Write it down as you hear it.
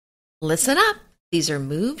Listen up. These are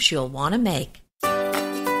moves you'll want to make.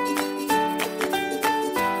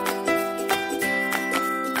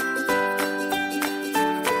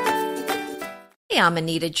 Hey, I'm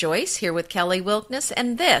Anita Joyce here with Kelly Wilkness,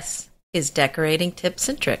 and this is Decorating Tips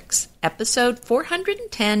and Tricks, episode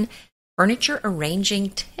 410, Furniture Arranging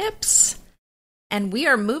Tips. And we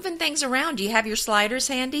are moving things around. Do you have your sliders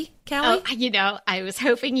handy, Kelly? Oh, I was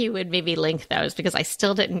hoping you would maybe link those because I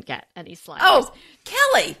still didn't get any sliders. Oh,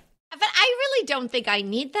 Kelly! But I really don't think I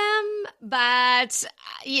need them. But,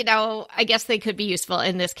 I guess they could be useful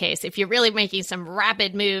in this case if you're really making some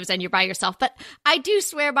rapid moves and you're by yourself. But I do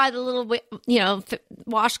swear by the little,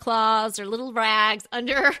 washcloths or little rags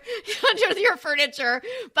under your furniture.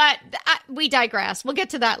 But we digress. We'll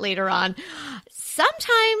get to that later on.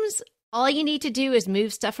 Sometimes all you need to do is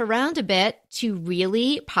move stuff around a bit to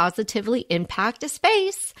really positively impact a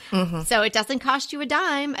space. Mm-hmm. So it doesn't cost you a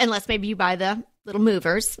dime unless maybe you buy the little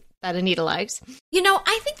movers that Anita likes.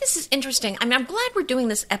 I think this is interesting. I'm glad we're doing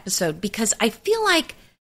this episode because I feel like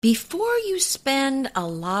before you spend a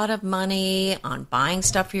lot of money on buying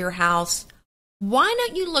stuff for your house, why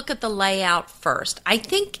don't you look at the layout first? I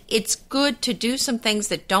think it's good to do some things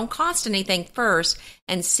that don't cost anything first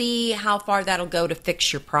and see how far that'll go to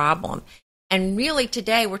fix your problem. And really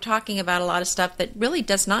today we're talking about a lot of stuff that really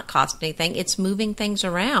does not cost anything. It's moving things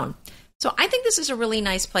around. So I think this is a really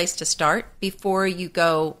nice place to start before you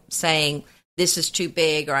go saying, this is too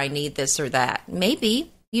big or I need this or that.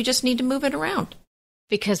 Maybe you just need to move it around.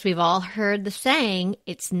 Because we've all heard the saying,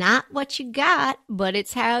 it's not what you got, but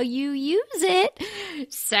it's how you use it.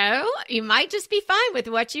 So you might just be fine with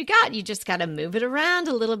what you got. You just got to move it around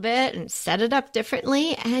a little bit and set it up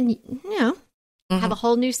differently and, have a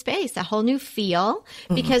whole new space, a whole new feel,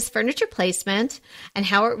 because furniture placement and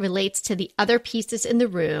how it relates to the other pieces in the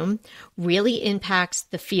room really impacts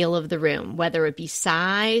the feel of the room, whether it be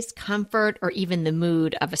size, comfort, or even the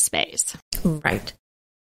mood of a space. Right.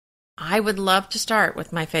 I would love to start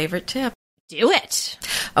with my favorite tip. Do it.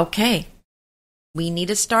 Okay. We need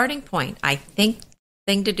a starting point. I think the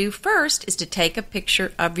thing to do first is to take a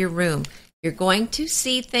picture of your room. You're going to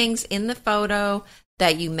see things in the photo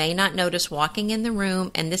that you may not notice walking in the room,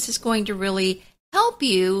 and this is going to really help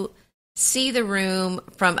you see the room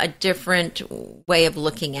from a different way of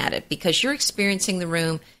looking at it because you're experiencing the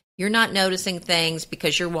room. You're not noticing things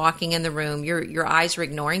because you're walking in the room. Your eyes are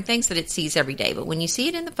ignoring things that it sees every day. But when you see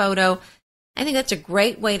it in the photo, I think that's a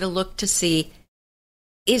great way to look to see,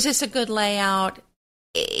 is this a good layout?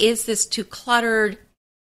 Is this too cluttered?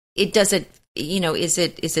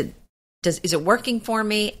 Is it working for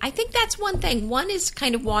me? I think that's one thing. One is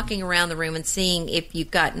kind of walking around the room and seeing if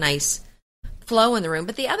you've got nice flow in the room.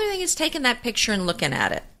 But the other thing is taking that picture and looking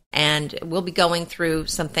at it. And we'll be going through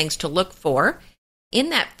some things to look for in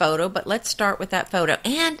that photo. But let's start with that photo.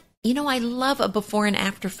 And, I love a before and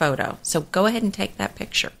after photo. So go ahead and take that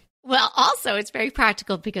picture. Well, also, it's very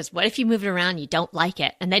practical because what if you move it around, you don't like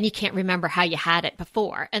it, and then you can't remember how you had it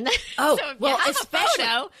before? And then, so if you have a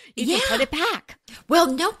photo, you can put it back.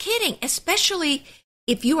 Well, no kidding, especially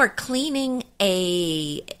if you are cleaning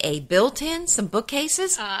a built-in, some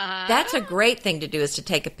bookcases. That's a great thing to do is to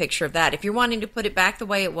take a picture of that. If you're wanting to put it back the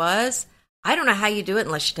way it was, I don't know how you do it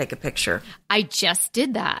unless you take a picture. I just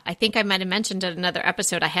did that. I think I might have mentioned in another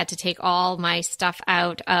episode I had to take all my stuff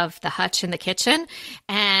out of the hutch in the kitchen,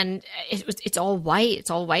 and it's all white. It's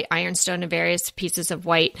all white ironstone and various pieces of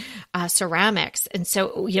white ceramics. And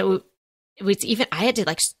so, it was even, I had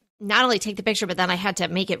to not only take the picture, but then I had to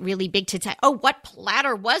make it really big to say, oh, what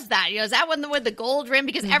platter was that? Is that one with the gold rim?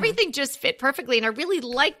 Because everything just fit perfectly. And I really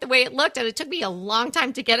liked the way it looked. And it took me a long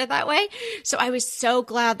time to get it that way. So I was so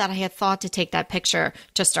glad that I had thought to take that picture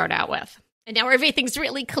to start out with. And now everything's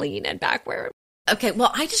really clean and back where. Okay.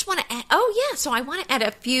 Well, I just want to add, so I want to add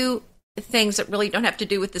a few things that really don't have to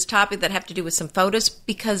do with this topic that have to do with some photos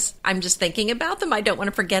because I'm just thinking about them. I don't want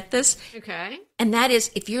to forget this. Okay. And that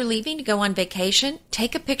is, if you're leaving to go on vacation,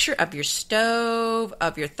 take a picture of your stove,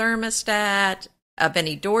 of your thermostat, of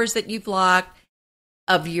any doors that you've locked,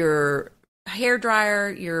 of your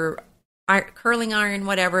hairdryer, your curling iron,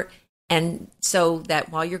 whatever. And so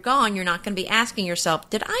that while you're gone, you're not going to be asking yourself,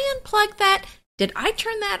 did I unplug that? Did I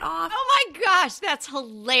turn that off? Oh my gosh, that's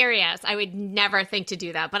hilarious. I would never think to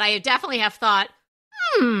do that, but I definitely have thought,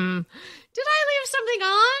 did I leave something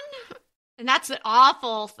on? And that's an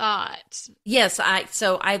awful thought. Yes,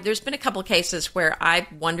 there's been a couple of cases where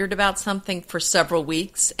I've wondered about something for several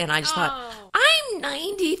weeks, and I just thought, I'm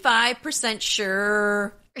 95%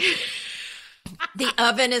 sure the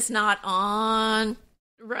oven is not on.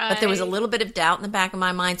 Right. But there was a little bit of doubt in the back of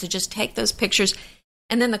my mind, so just take those pictures.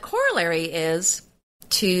 And then the corollary is,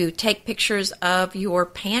 to take pictures of your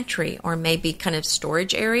pantry or maybe kind of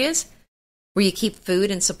storage areas where you keep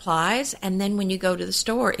food and supplies. And then when you go to the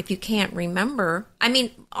store, if you can't remember,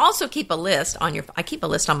 also keep a list I keep a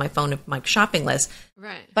list on my phone of my shopping list.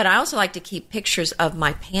 Right. But I also like to keep pictures of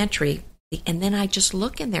my pantry. And then I just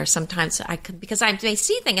look in there sometimes because I may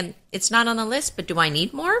see things and it's not on the list, but do I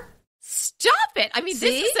need more? Stop it.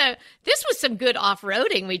 See? This was some good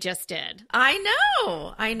off-roading we just did. I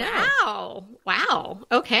know. Wow.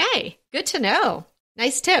 Okay. Good to know.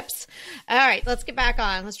 Nice tips. All right, let's get back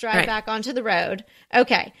on. Let's drive back onto the road.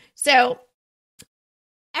 Okay, so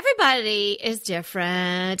everybody is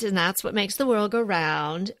different, and that's what makes the world go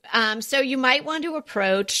round. So you might want to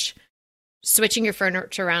approach switching your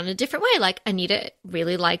furniture around in a different way. Like Anita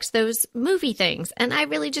really likes those movie things, and I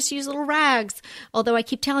really just use little rags, although I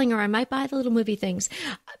keep telling her I might buy the little movie things.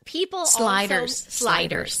 People Sliders.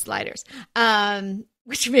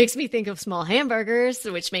 Which makes me think of small hamburgers,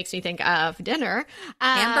 which makes me think of dinner.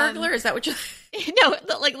 Hamburglar? Is that what you... No,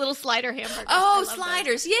 like little slider hamburgers. Oh,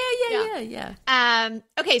 sliders. Those. Yeah.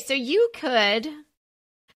 Okay, so you could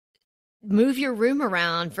move your room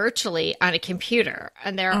around virtually on a computer.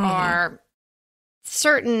 And there are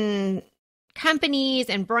certain companies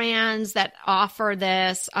and brands that offer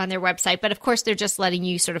this on their website, but of course they're just letting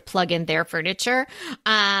you sort of plug in their furniture.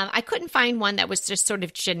 I couldn't find one that was just sort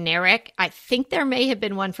of generic. I think there may have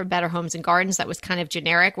been one for Better Homes and Gardens that was kind of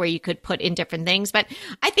generic where you could put in different things. But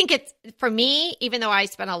I think it's, for me, even though I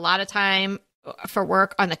spent a lot of time for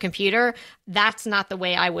work on the computer, that's not the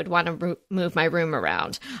way I would want to move my room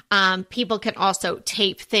around. People can also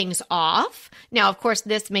tape things off. Now, of course,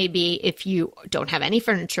 this may be if you don't have any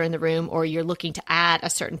furniture in the room or you're looking to add a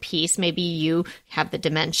certain piece. Maybe you have the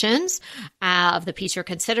dimensions of the piece you're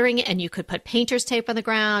considering, and you could put painter's tape on the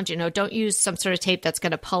ground. Don't use some sort of tape that's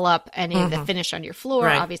going to pull up any of the finish on your floor,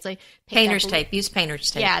 obviously. Painter's tape. Use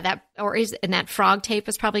painter's tape. Yeah, that frog tape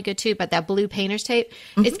is probably good too, but that blue painter's tape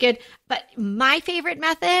is good. But my favorite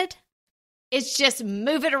method is just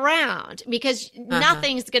move it around, because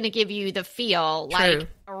nothing's going to give you the feel like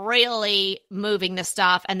really moving the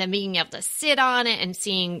stuff and then being able to sit on it and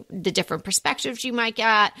seeing the different perspectives you might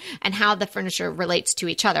get and how the furniture relates to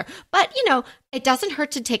each other. But, it doesn't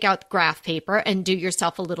hurt to take out the graph paper and do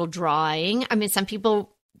yourself a little drawing. Some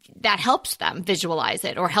people, that helps them visualize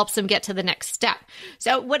it or helps them get to the next step.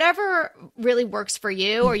 So whatever really works for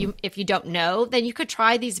you, or if you don't know, then you could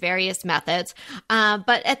try these various methods.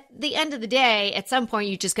 But at the end of the day, at some point,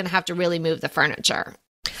 you're just going to have to really move the furniture.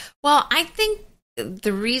 Well, I think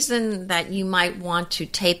the reason that you might want to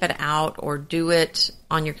tape it out or do it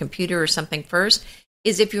on your computer or something first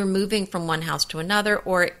is if you're moving from one house to another,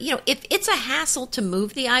 or, if it's a hassle to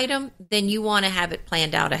move the item, then you want to have it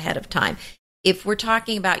planned out ahead of time. If we're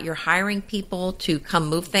talking about you're hiring people to come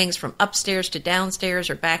move things from upstairs to downstairs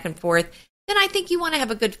or back and forth, then I think you want to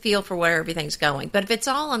have a good feel for where everything's going. But if it's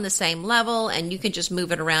all on the same level and you can just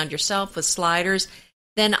move it around yourself with sliders,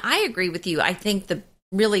 then I agree with you. I think the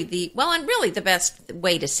best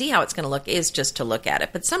way to see how it's going to look is just to look at it.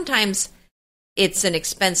 But sometimes it's an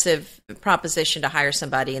expensive proposition to hire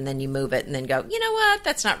somebody and then you move it and then go, you know what,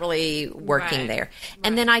 that's not really working there.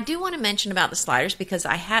 And then I do want to mention about the sliders, because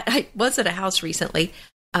I was at a house recently.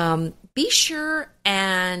 Be sure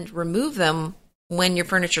and remove them when your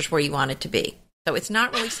furniture's where you want it to be. So it's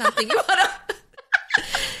not really something you want to...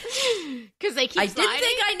 Because they keep sliding. I didn't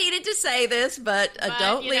think I needed to say this, but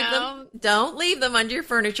don't leave them. Don't leave them under your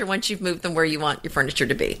furniture once you've moved them where you want your furniture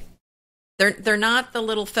to be. They're not the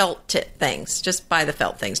little felt things. Just buy the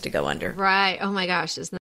felt things to go under. Right. Oh my gosh.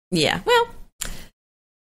 Isn't that... Yeah. Well,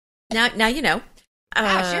 now you know.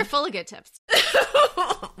 Gosh, you're full of good tips.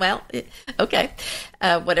 Well, okay.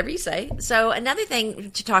 Whatever you say. So another thing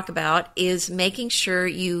to talk about is making sure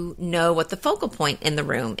you know what the focal point in the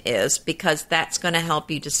room is, because that's going to help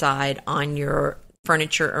you decide on your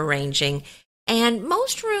furniture arranging. And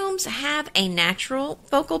most rooms have a natural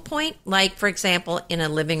focal point. Like, for example, in a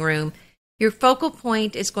living room, your focal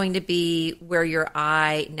point is going to be where your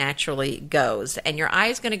eye naturally goes. And your eye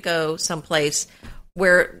is going to go someplace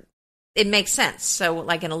where it makes sense. So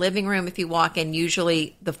like in a living room, if you walk in,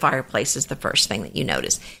 usually the fireplace is the first thing that you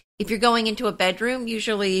notice. If you're going into a bedroom,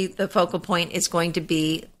 usually the focal point is going to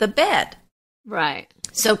be the bed. Right.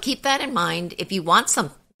 So keep that in mind. If you want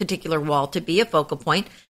some particular wall to be a focal point,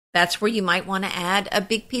 that's where you might want to add a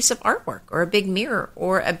big piece of artwork or a big mirror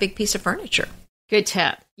or a big piece of furniture. Good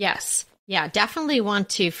tip. Yes. Yeah, definitely want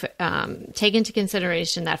to take into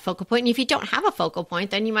consideration that focal point. And if you don't have a focal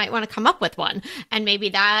point, then you might want to come up with one. And maybe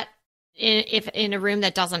that, if in a room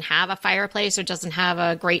that doesn't have a fireplace or doesn't have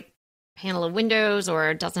a great panel of windows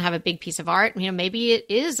or doesn't have a big piece of art, maybe it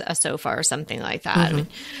is a sofa or something like that.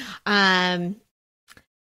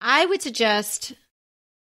 I would suggest,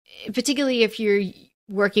 particularly if you're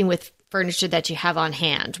working with furniture that you have on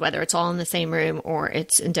hand, whether it's all in the same room or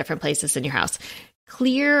it's in different places in your house,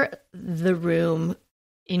 clear the room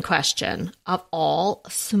in question of all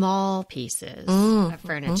small pieces of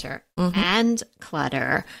furniture and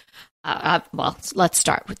clutter. Well, let's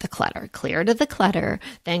start with the clutter. Clear it of the clutter,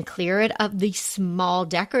 then clear it of the small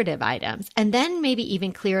decorative items, and then maybe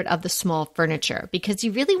even clear it of the small furniture, because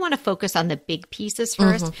you really want to focus on the big pieces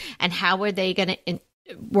first and how are they going to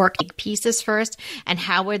work big pieces first and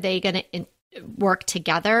how are they going to work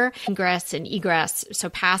together, ingress and egress, so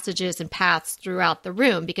passages and paths throughout the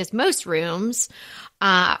room, because most rooms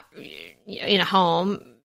in a home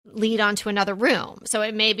lead onto another room. So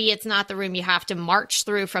it's not the room you have to march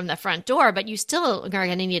through from the front door, but you still are going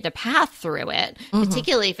to need a path through it,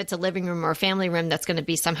 particularly if it's a living room or a family room that's going to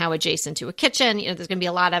be somehow adjacent to a kitchen. There's going to be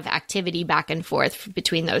a lot of activity back and forth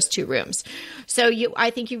between those two rooms. So I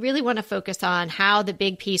think you really want to focus on how the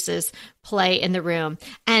big pieces play in the room.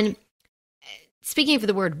 And speaking of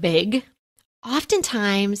the word big,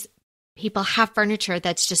 oftentimes people have furniture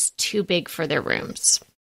that's just too big for their rooms.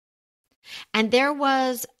 And there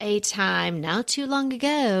was a time not too long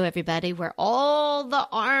ago, everybody, where all the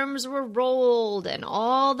arms were rolled and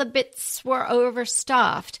all the bits were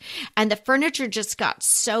overstuffed and the furniture just got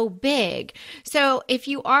so big. So if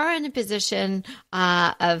you are in a position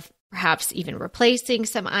of perhaps even replacing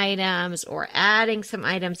some items or adding some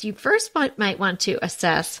items, you first might want to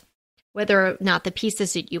assess whether or not the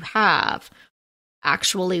pieces that you have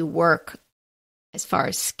actually work as far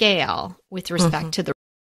as scale with respect to the.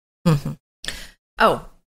 Oh,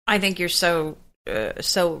 I think you're so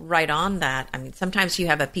right on that. I mean, sometimes you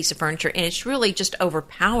have a piece of furniture and it's really just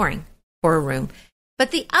overpowering for a room.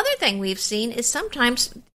 But the other thing we've seen is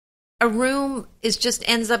sometimes a room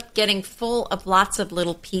ends up getting full of lots of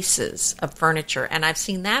little pieces of furniture. And I've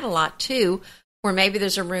seen that a lot too, where maybe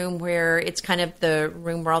there's a room where it's kind of the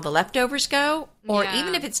room where all the leftovers go, or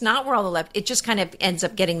even if it's not where all the it just kind of ends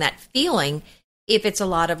up getting that feeling if it's a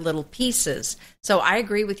lot of little pieces. So I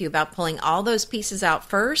agree with you about pulling all those pieces out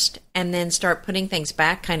first and then start putting things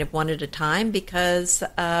back kind of one at a time, because,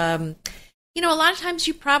 a lot of times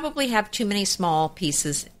you probably have too many small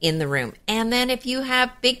pieces in the room. And then if you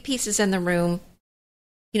have big pieces in the room,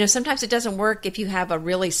 sometimes it doesn't work if you have a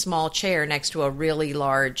really small chair next to a really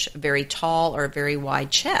large, very tall or very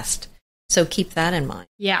wide chest. So keep that in mind.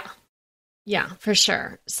 Yeah. Yeah, for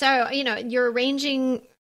sure. So, you're arranging.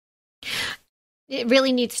 It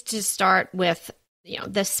really needs to start with,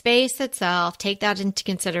 the space itself, take that into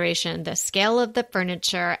consideration, the scale of the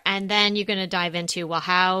furniture, and then you're going to dive into, well,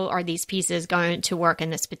 how are these pieces going to work in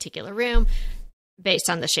this particular room based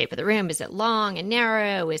on the shape of the room? Is it long and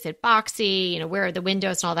narrow? Is it boxy? Where are the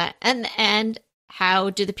windows and all that? And how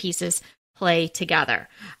do the pieces play together?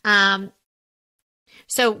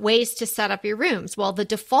 So ways to set up your rooms. Well, the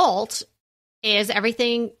default is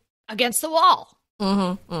everything against the wall.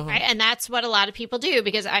 Right? And that's what a lot of people do,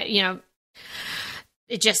 because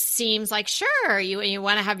it just seems like, sure, you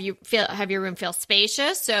want to have your room feel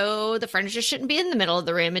spacious, so the furniture shouldn't be in the middle of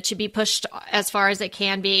the room. It should be pushed as far as it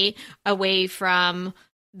can be away from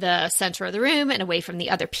the center of the room and away from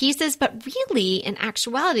the other pieces. But really, in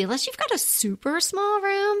actuality, unless you've got a super small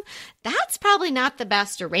room, that's probably not the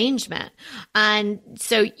best arrangement. And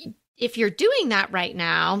so if you're doing that right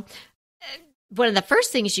now, one of the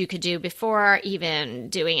first things you could do before even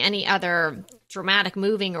doing any other dramatic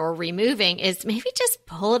moving or removing is maybe just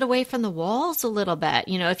pull it away from the walls a little bit.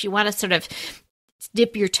 If you want to sort of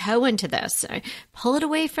dip your toe into this, pull it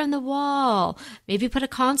away from the wall, maybe put a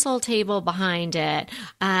console table behind it,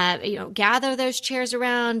 gather those chairs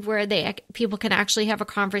around where people can actually have a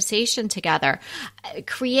conversation together.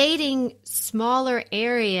 Creating smaller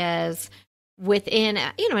areas within,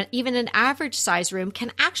 even an average size room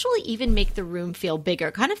can actually even make the room feel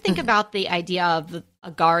bigger. Kind of think about the idea of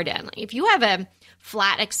a garden. If you have a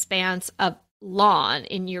flat expanse of lawn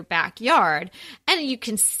in your backyard and you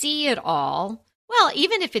can see it all, well,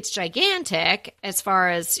 even if it's gigantic as far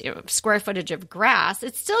as square footage of grass,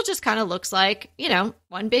 it still just kind of looks like,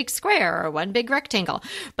 one big square or one big rectangle.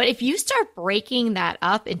 But if you start breaking that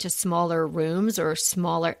up into smaller rooms or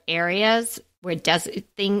smaller areas where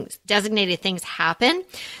designated things happen,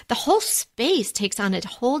 the whole space takes on a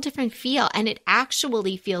whole different feel, and it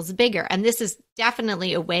actually feels bigger. And this is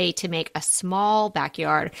definitely a way to make a small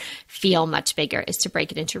backyard feel much bigger, is to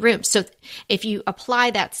break it into rooms. So if you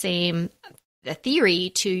apply that same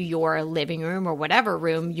theory to your living room or whatever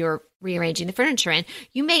room you're rearranging the furniture in,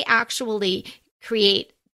 you may actually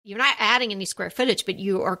create you're not adding any square footage, but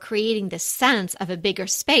you are creating the sense of a bigger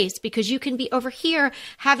space because you can be over here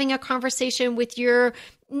having a conversation with your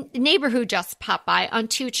neighbor who just popped by on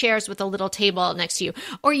 2 chairs with a little table next to you.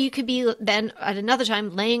 Or you could be then at another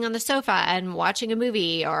time laying on the sofa and watching a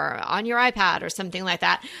movie or on your iPad or something like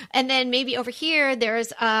that. And then maybe over here,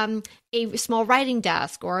 there's a small writing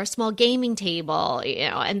desk or a small gaming table,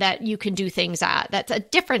 and that you can do things at. That's a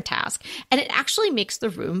different task. And it actually makes the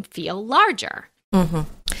room feel larger. Mm-hmm.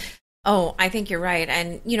 Oh, I think you're right.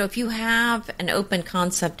 And, if you have an open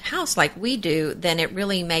concept house like we do, then it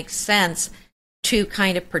really makes sense to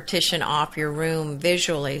kind of partition off your room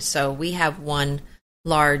visually. So we have one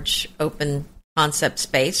large open concept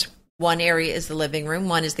space. One area is the living room,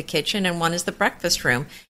 one is the kitchen, and one is the breakfast room.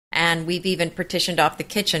 And we've even partitioned off the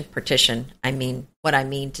kitchen partition. What I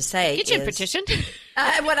mean to say kitchen is... partition?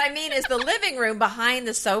 What I mean is the living room behind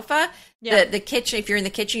the sofa. Yeah. The kitchen, if you're in the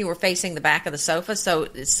kitchen, you were facing the back of the sofa, so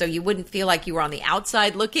you wouldn't feel like you were on the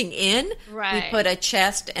outside looking in. Right. We put a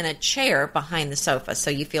chest and a chair behind the sofa,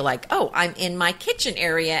 so you feel like, oh, I'm in my kitchen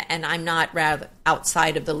area, and I'm not rather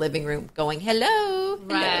outside of the living room going, hello.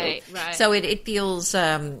 Right. So it feels,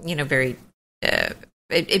 very,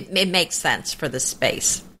 it makes sense for the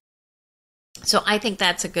space. So I think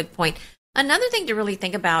that's a good point. Another thing to really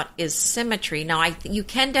think about is symmetry. Now, you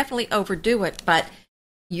can definitely overdo it, but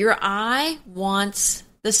your eye wants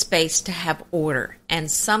the space to have order,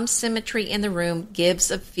 and some symmetry in the room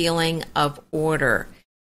gives a feeling of order.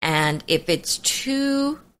 And if it's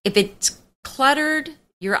cluttered,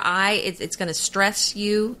 your eye, it's going to stress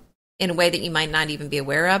you in a way that you might not even be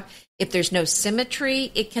aware of. If there's no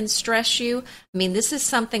symmetry, it can stress you. This is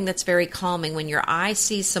something that's very calming. When your eye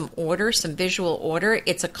sees some order, some visual order,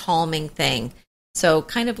 it's a calming thing. So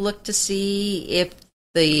kind of look to see if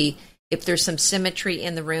there's some symmetry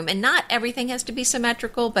in the room. And not everything has to be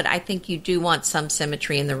symmetrical, but I think you do want some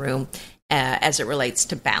symmetry in the room as it relates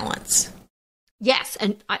to balance. Yes,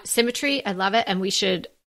 and symmetry, I love it. And we should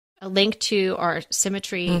link to our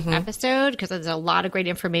symmetry episode because there's a lot of great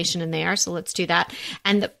information in there. So let's do that.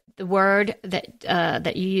 And the word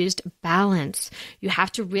that you used, balance. You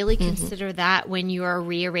have to really consider that when you are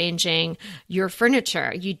rearranging your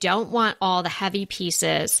furniture. You don't want all the heavy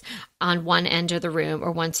pieces on one end of the room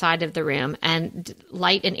or one side of the room and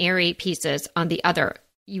light and airy pieces on the other.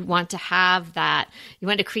 You want to have that. You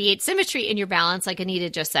want to create symmetry in your balance, like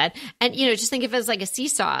Anita just said. And, just think of it as like a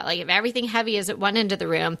seesaw. Like if everything heavy is at one end of the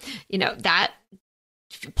room, that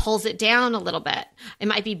pulls it down a little bit. It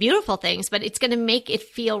might be beautiful things, but it's going to make it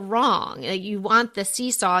feel wrong. You want the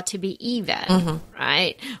seesaw to be even,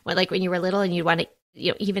 right? Like when you were little and you want to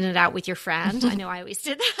even it out with your friend. I know I always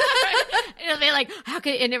did that. They're like,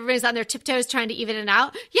 and everybody's on their tiptoes trying to even it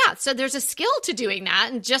out. Yeah. So there's a skill to doing that.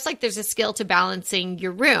 And just like there's a skill to balancing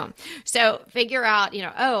your room. So figure out,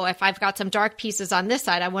 if I've got some dark pieces on this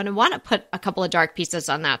side, I want to put a couple of dark pieces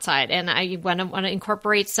on that side. And I want to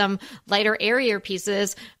incorporate some lighter, airier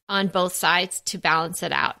pieces on both sides to balance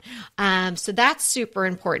it out. So that's super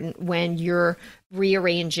important when you're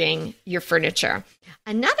rearranging your furniture.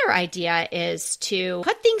 Another idea is to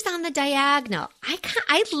put things on the diagonal.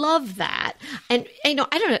 I love that. And I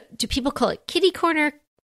don't know, do people call it kitty corner,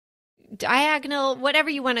 diagonal, whatever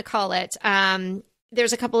you want to call it?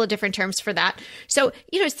 There's a couple of different terms for that. So,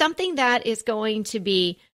 something that is going to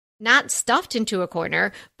be not stuffed into a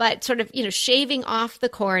corner, but sort of, shaving off the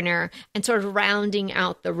corner and sort of rounding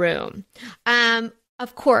out the room.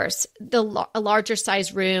 Of course, a larger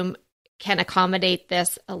size room can accommodate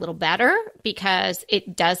this a little better because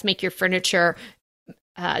it does make your furniture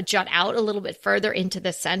jut out a little bit further into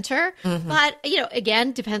the center. But,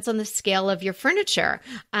 again, depends on the scale of your furniture.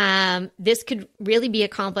 This could really be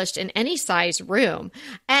accomplished in any size room.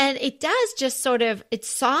 And it does just it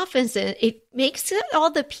softens it. It makes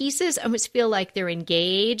all the pieces almost feel like they're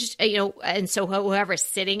engaged, and so whoever's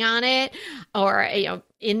sitting on it or,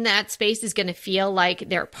 in that space is going to feel like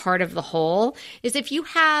they're part of the whole. Is if you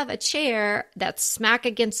have a chair that's smack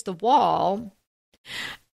against the wall,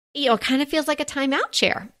 it kind of feels like a timeout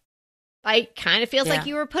chair. Like, kind of feels like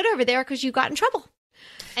you were put over there because you got in trouble.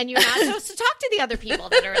 And you're not supposed to talk to the other people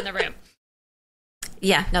that are in the room.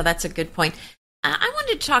 Yeah, no, that's a good point. I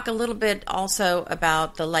wanted to talk a little bit also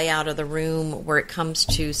about the layout of the room where it comes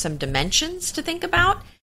to some dimensions to think about.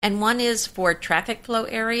 And one is for traffic flow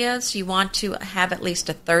areas. You want to have at least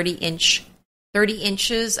a 30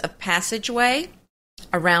 inches of passageway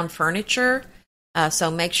around furniture. So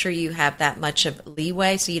make sure you have that much of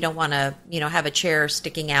leeway. So you don't want to, have a chair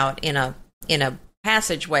sticking out in a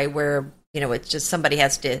passageway where, it's just somebody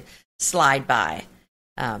has to slide by.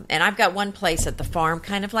 And I've got one place at the farm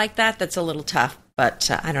kind of like that. That's a little tough.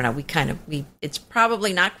 But I don't know. It's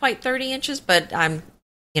probably not quite 30 inches, but I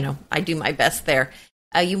do my best there.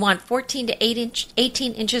 You want 14 to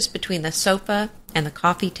 18 inches between the sofa and the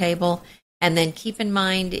coffee table. And then keep in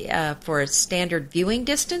mind for a standard viewing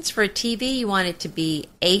distance for a TV, you want it to be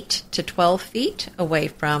 8 to 12 feet away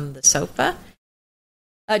from the sofa.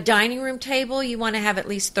 A dining room table, you want to have at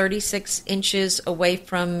least 36 inches away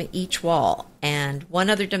from each wall. And one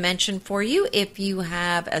other dimension for you, if you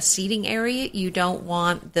have a seating area, you don't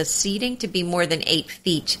want the seating to be more than 8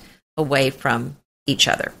 feet away from each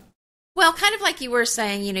other. Well, kind of like you were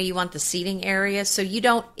saying, you want the seating area. So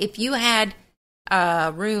if you had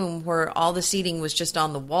a room where all the seating was just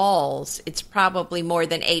on the walls, it's probably more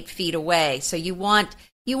than 8 feet away. So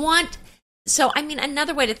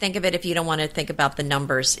another way to think of it, if you don't want to think about the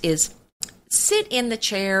numbers, is sit in the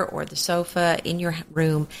chair or the sofa in your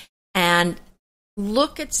room and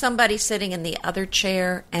look at somebody sitting in the other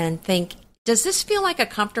chair and think, does this feel like a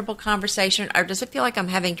comfortable conversation, or does it feel like I'm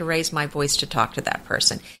having to raise my voice to talk to that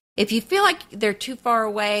person? If you feel like they're too far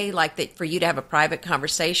away, for you to have a private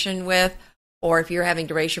conversation with, or if you're having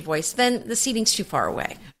to raise your voice, then the seating's too far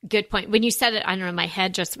away. Good point. When you said it, I don't know, my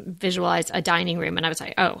head just visualized a dining room, and I was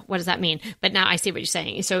like, oh, what does that mean? But now I see what you're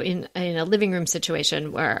saying. So in a living room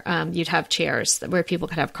situation where you'd have chairs where people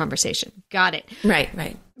could have conversation. Got it.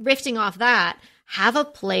 Right. Rifting off that, have a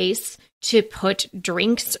place to put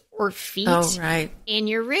drinks or feet in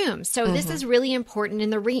your room. So this is really important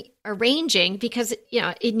in the arranging, because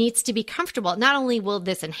it needs to be comfortable. Not only will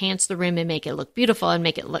this enhance the room and make it look beautiful and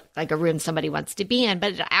make it look like a room somebody wants to be in,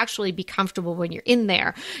 but it'll actually be comfortable when you're in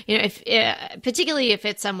there. Particularly if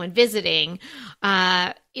it's someone visiting,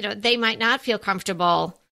 they might not feel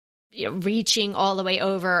comfortable reaching all the way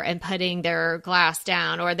over and putting their glass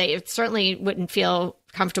down, or they certainly wouldn't feel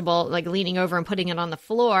comfortable leaning over and putting it on the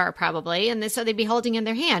floor probably. And so they'd be holding in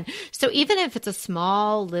their hand. So even if it's a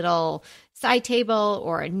small little side table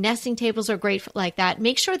or nesting tables are great like that,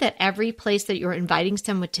 make sure that every place that you're inviting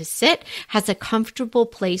someone to sit has a comfortable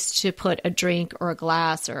place to put a drink or a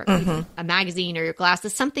glass or a magazine, or your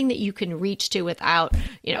glasses, something that you can reach to without,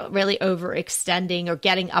 really overextending or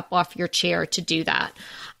getting up off your chair to do that.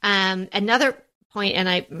 Another point, and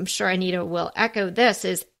I'm sure Anita will echo this,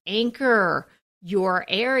 is anchor your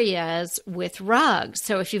areas with rugs.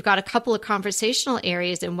 So if you've got a couple of conversational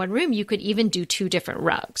areas in one room, you could even do 2 different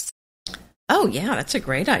rugs. Oh, yeah, that's a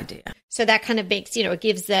great idea. So that kind of makes, it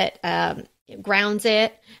gives it, grounds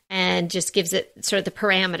it, and just gives it sort of the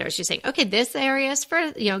parameters. You're saying, okay, this area is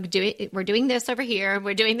for, we're doing this over here,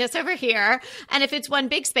 we're doing this over here. And if it's one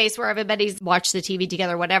big space where everybody's watched the TV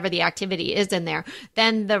together, whatever the activity is in there,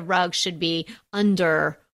 then the rug should be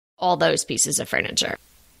under all those pieces of furniture.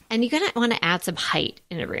 And you're going to want to add some height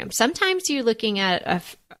in a room. Sometimes you're looking at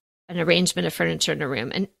an arrangement of furniture in a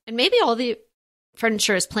room, and maybe all the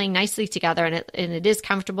furniture is playing nicely together, and it is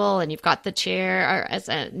comfortable, and you've got the chair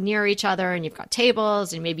near each other, and you've got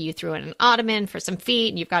tables, and maybe you threw in an ottoman for some feet,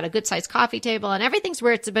 and you've got a good-sized coffee table, and everything's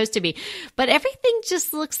where it's supposed to be. But everything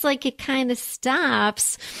just looks like it kind of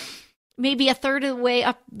stops maybe a third of the way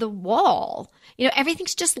up the wall.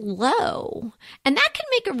 Everything's just low. And that can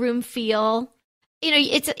make a room feel...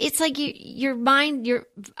 it's like your mind, your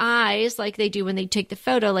eyes, like they do when they take the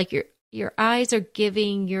photo, like your eyes are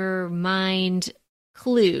giving your mind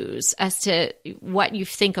clues as to what you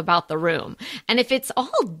think about the room. And if it's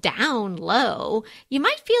all down low, you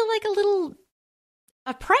might feel like a little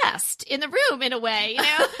oppressed in the room in a way,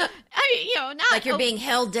 not like you're being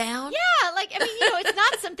held down. Yeah. It's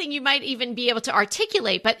not something you might even be able to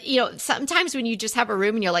articulate, but sometimes when you just have a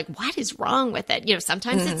room and you're like, what is wrong with it?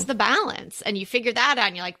 Sometimes it's the balance, and you figure that out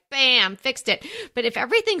and you're like, bam, fixed it. But if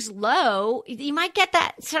everything's low, you might get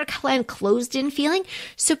that sort of closed in feeling.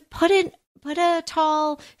 So put a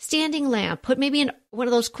tall standing lamp, put maybe in one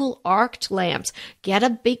of those cool arced lamps, get a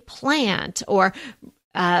big plant, or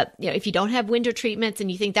if you don't have window treatments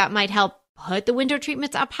and you think that might help, put the window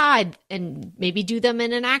treatments up high and maybe do them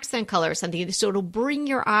in an accent color or something, so it'll bring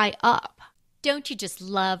your eye up. Don't you just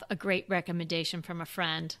love a great recommendation from a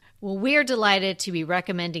friend? Well, we're delighted to be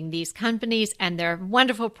recommending these companies and their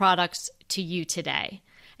wonderful products to you today.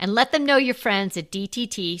 And let them know your friends at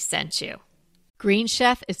DTT sent you. Green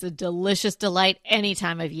Chef is a delicious delight any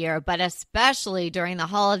time of year, but especially during the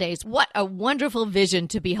holidays. What a wonderful vision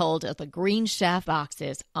to behold as the Green Chef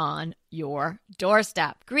boxes on your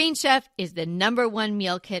doorstep. Green Chef is the #1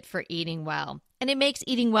 meal kit for eating well. And it makes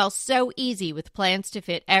eating well so easy with plans to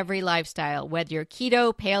fit every lifestyle, whether you're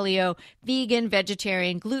keto, paleo, vegan,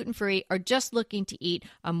 vegetarian, gluten-free, or just looking to eat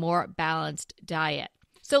a more balanced diet.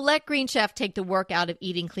 So let Green Chef take the work out of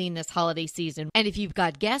eating clean this holiday season. And if you've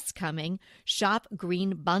got guests coming, shop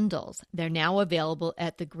Green Bundles. They're now available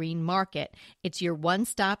at the Green Market. It's your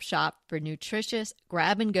one-stop shop for nutritious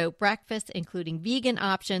grab-and-go breakfasts, including vegan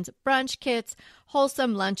options, brunch kits,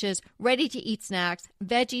 wholesome lunches, ready-to-eat snacks,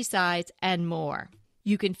 veggie sides, and more.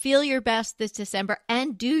 You can feel your best this December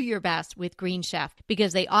and do your best with Green Chef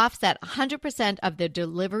because they offset 100% of the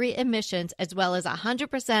delivery emissions as well as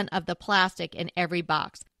 100% of the plastic in every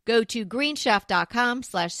box. Go to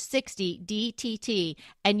greenchef.com/60DTT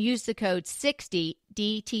and use the code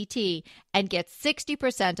 60DTT and get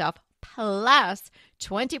 60% off plus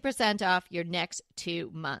 20% off your next 2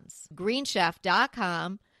 months.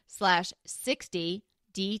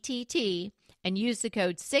 greenchef.com/60DTT and use the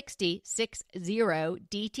code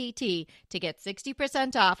 60DTT to get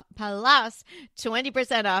 60% off plus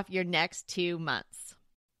 20% off your next 2 months.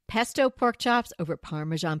 Pesto pork chops over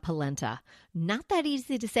Parmesan polenta. Not that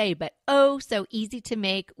easy to say, but oh so easy to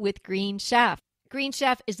make with Green Chef. Green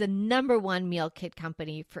Chef is the #1 meal kit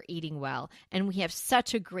company for eating well, and we have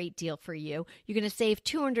such a great deal for you. You're going to save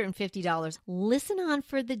 $250. Listen on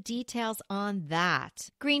for the details on that.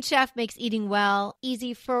 Green Chef makes eating well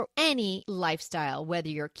easy for any lifestyle, whether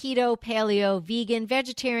you're keto, paleo, vegan,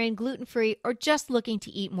 vegetarian, gluten-free, or just looking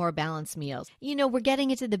to eat more balanced meals. You know, we're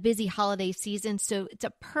getting into the busy holiday season, so it's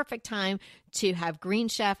a perfect time to have Green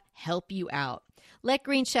Chef help you out. Let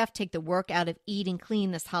Green Chef take the work out of eating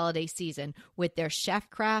clean this holiday season with their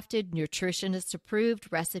chef-crafted,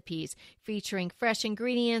 nutritionist-approved recipes featuring fresh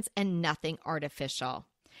ingredients and nothing artificial.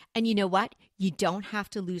 And you know what? You don't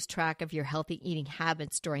have to lose track of your healthy eating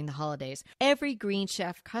habits during the holidays. Every Green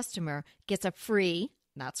Chef customer gets a free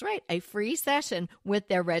session with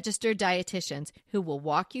their registered dietitians who will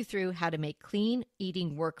walk you through how to make clean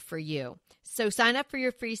eating work for you. So sign up for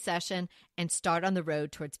your free session and start on the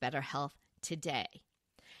road towards better health today.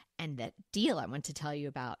 And that deal I want to tell you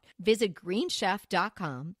about, visit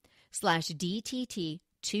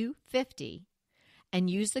greenchef.com/DTT250 and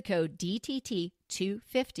use the code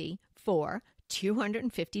DTT250 for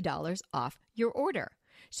 $250 off your order.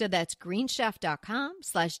 So that's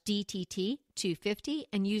greenchef.com/DTT250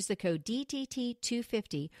 and use the code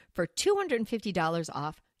DTT250 for $250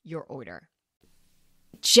 off your order.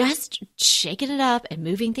 Just shaking it up and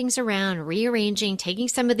moving things around, rearranging, taking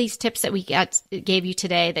some of these tips that we gave you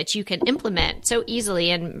today that you can implement so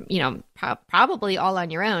easily and, probably all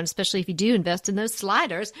on your own, especially if you do invest in those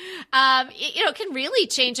sliders, can really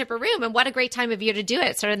change up a room. And what a great time of year to do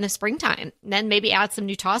it. Start in the springtime. And then maybe add some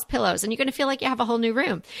new toss pillows and you're going to feel like you have a whole new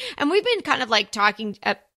room. And we've been kind of like talking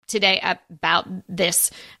today about this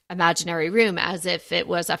imaginary room as if it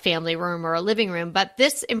was a family room or a living room. But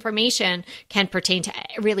this information can pertain to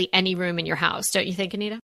really any room in your house. Don't you think,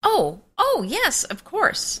 Anita? Oh, yes, of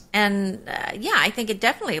course. And I think it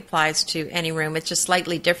definitely applies to any room. It's just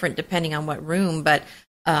slightly different depending on what room. But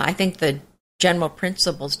I think the general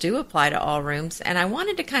principles do apply to all rooms. And I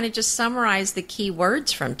wanted to kind of just summarize the key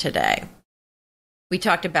words from today. We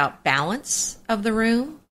talked about balance of the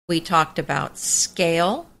room. We talked about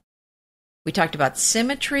scale. We talked about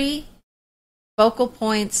symmetry, focal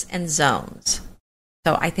points, and zones.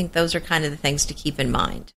 So I think those are kind of the things to keep in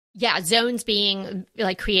mind. Yeah, zones being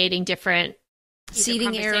like creating different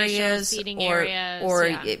seating areas,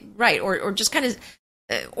 right, or just kind of,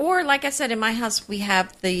 or like I said, in my house we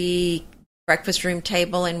have the breakfast room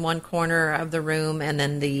table in one corner of the room, and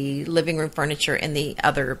then the living room furniture in the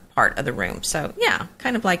other part of the room. So yeah,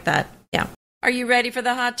 kind of like that. Yeah. Are you ready for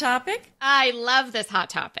the hot topic? I love this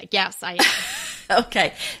hot topic. Yes, I am.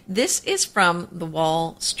 Okay. This is from the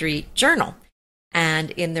Wall Street Journal.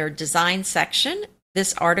 And in their design section,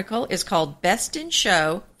 this article is called Best in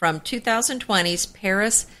Show from 2020's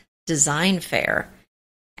Paris Design Fair.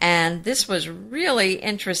 And this was really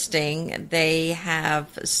interesting. They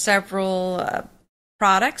have several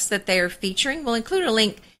products that they are featuring. We'll include a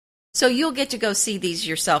link so you'll get to go see these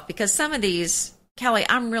yourself, because some of these, Kelly,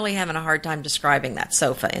 I'm really having a hard time describing that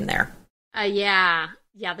sofa in there. Yeah,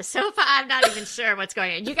 the sofa, I'm not even sure what's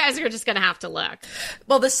going on. You guys are just going to have to look.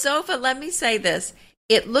 Well, the sofa, let me say this.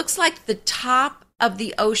 It looks like the top of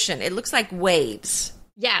the ocean. It looks like waves.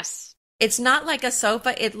 Yes. It's not like a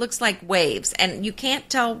sofa. It looks like waves. And you can't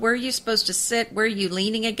tell where you're supposed to sit, where you're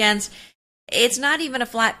leaning against. It's not even a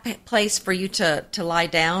flat place for you to lie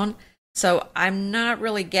down. So I'm not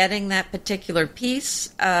really getting that particular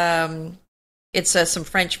piece. It's some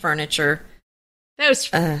French furniture. Those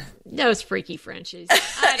freaky Frenchies.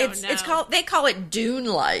 I don't know. They call it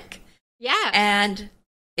dune-like. Yeah. And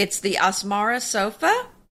it's the Asmara sofa.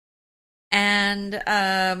 And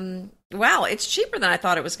Wow, it's cheaper than I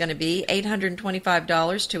thought it was going to be.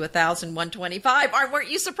 $825 to $1,125. Weren't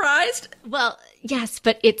you surprised? Well, yes,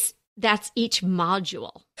 but that's each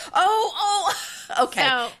module. Oh, okay.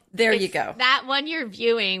 So there you go. That one you're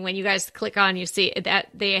viewing, when you guys click on, you see that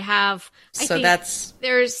they have. I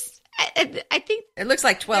think it looks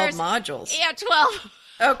like 12 modules. Yeah, 12.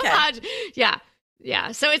 Okay.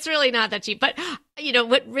 Yeah. So it's really not that cheap. But,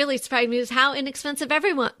 what really surprised me is how inexpensive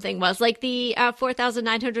everything was, like the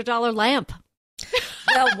 $4,900 lamp.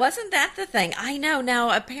 Well, wasn't that the thing? I know.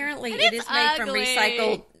 Now, apparently it is made from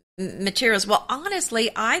recycled materials. Well,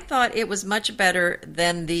 honestly, I thought it was much better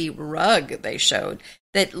than the rug they showed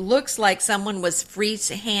that looks like someone was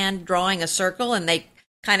freehand drawing a circle and they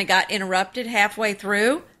kind of got interrupted halfway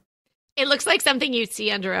through. It looks like something you'd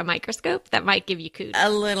see under a microscope. That might give you kudos. A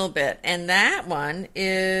little bit. And that one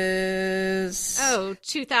is...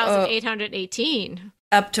 2,818.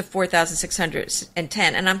 Up to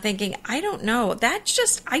 4,610. And I'm thinking, I don't know. I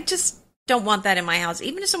just don't want that in my house.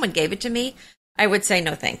 Even if someone gave it to me, I would say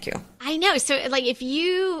no, thank you. I know. So, like, if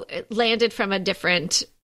you landed from a different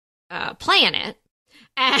planet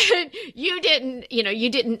and you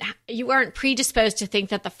weren't predisposed to think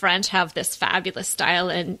that the French have this fabulous style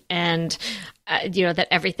and that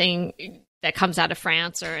everything that comes out of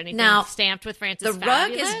France or anything stamped with France is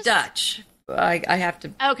fabulous. The rug is Dutch. I have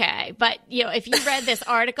to. Okay, but if you read this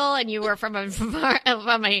article and you were from a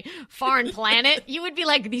foreign planet, you would be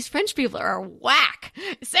like, these French people are whack.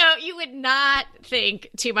 So you would not think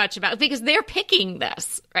too much about it because they're picking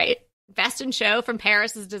this, right? Best in Show from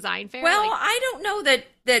Paris's design fair. Well, I don't know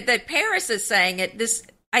that Paris is saying it.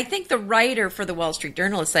 I think the writer for the Wall Street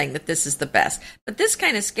Journal is saying that this is the best. But this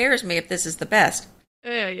kind of scares me if this is the best.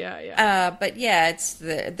 Yeah. But yeah, it's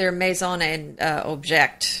their maison and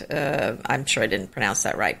object. I'm sure I didn't pronounce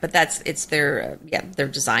that right, but it's their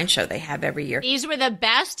design show they have every year. These were the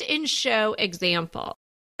Best in Show example.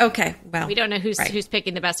 Okay, well, we don't know who's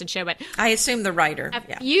picking the Best in Show, but I assume the writer.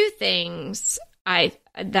 A few things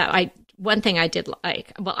one thing I did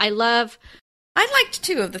like. Well, I liked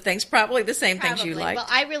two of the things, probably the same things you liked. Well,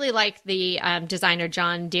 I really like the designer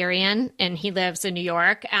John Darien, and he lives in New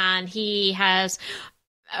York, and he has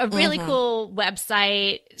a really cool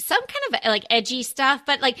website, some kind of like edgy stuff,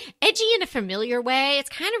 but like edgy in a familiar way. It's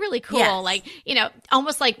kind of really cool. Yes. Like,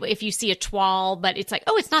 almost like if you see a toile, but it's like,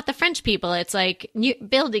 oh, it's not the French people. It's like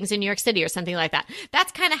buildings in New York City or something like that.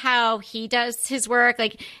 That's kind of how he does his work.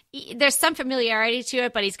 Like there's some familiarity to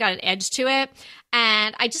it, but he's got an edge to it.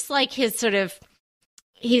 And I just like his sort of,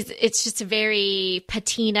 it's just a very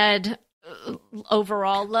patinaed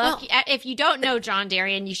overall look. Well, if you don't know John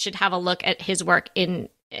Darien, you should have a look at his work in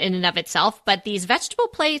and of itself. But these vegetable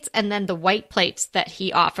plates and then the white plates that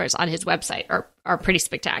he offers on his website are pretty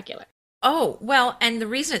spectacular. Oh, well, and the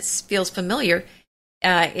reason it feels familiar,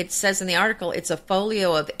 it says in the article, it's a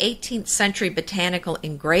folio of 18th century botanical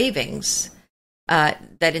engravings that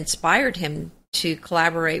inspired him to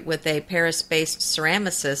collaborate with a Paris-based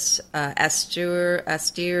ceramicist,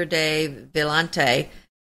 Astur de Villante,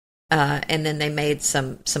 and then they made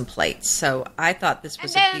some plates. So I thought this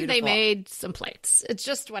was beautiful. They made some plates. It's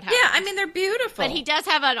just what happened. Yeah, I mean, they're beautiful. But he does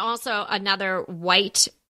have also another white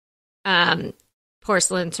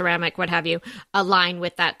porcelain, ceramic, what have you, a line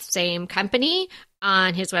with that same company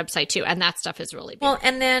on his website too, and that stuff is really beautiful. Well,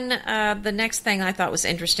 and then the next thing I thought was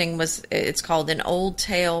interesting was it's called An Old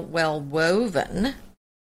Tale Well Woven.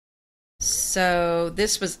 So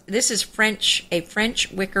this is a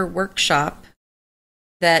French wicker workshop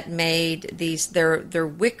that made these their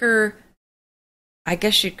wicker. I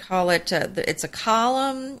guess you'd call it. It's a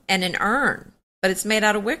column and an urn, but it's made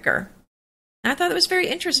out of wicker. I thought it was very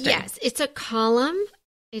interesting. Yes, it's a column.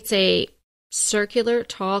 It's a circular,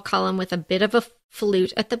 tall column with a bit of a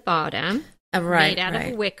flute at the bottom. Made out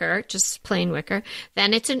of wicker, just plain wicker.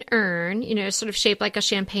 Then it's an urn, sort of shaped like a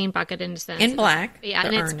champagne bucket in a sense. In black. Yeah,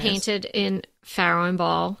 and it's painted in Pharaoh and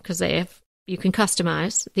Ball because you can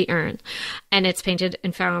customize the urn. And it's painted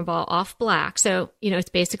in Pharaoh and Ball off black. So,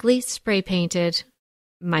 it's basically spray painted,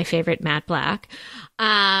 my favorite, matte black.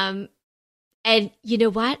 And you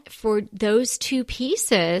know what? For those two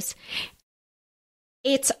pieces,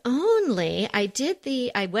 it's only, I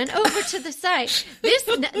went over to the site.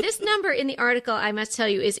 This number in the article, I must tell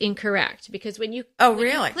you, is incorrect because when you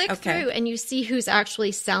click through and you see who's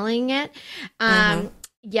actually selling it,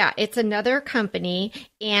 yeah, it's another company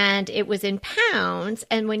and it was in pounds.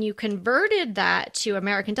 And when you converted that to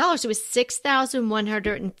American dollars, it was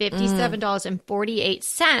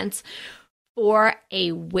 $6,157.48 for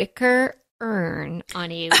a wicker urn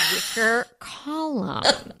on a wicker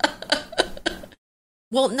column.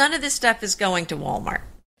 Well, none of this stuff is going to Walmart.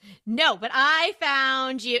 No, but I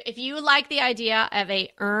found you, if you like the idea of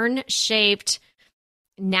a urn-shaped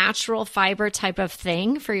natural fiber type of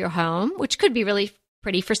thing for your home, which could be really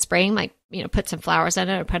pretty for spring, like, put some flowers in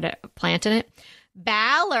it or put a plant in it.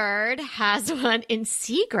 Ballard has one in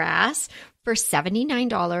seagrass for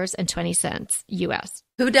 $79.20 US.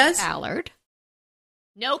 Who does? Ballard.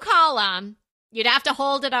 No column. You'd have to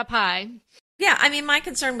hold it up high. Yeah, I mean, my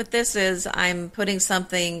concern with this is I'm putting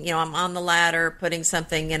something, I'm on the ladder, putting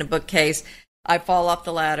something in a bookcase. I fall off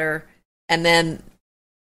the ladder, and then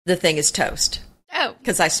the thing is toast. Oh.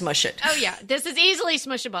 Because I smush it. Oh, yeah. This is easily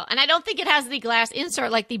smushable. And I don't think it has the glass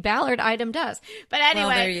insert like the Ballard item does. But anyway,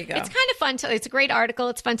 well, there you go. It's kind of fun. It's a great article.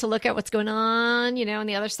 It's fun to look at what's going on, on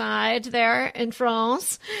the other side there in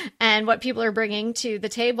France and what people are bringing to the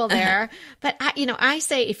table there. But, I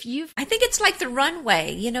say if you've... I think it's like the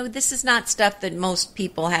runway. This is not stuff that most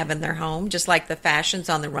people have in their home, just like the fashions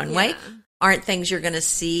on the runway. Yeah. Aren't things you're going to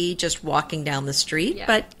see just walking down the street. Yeah.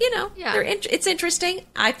 But, it's interesting.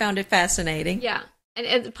 I found it fascinating. Yeah.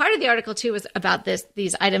 And part of the article, too, was about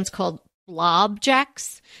these items called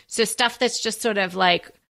blobjects. So stuff that's just sort of like,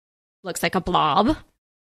 looks like a blob,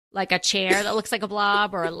 like a chair that looks like a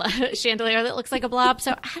blob or a chandelier that looks like a blob.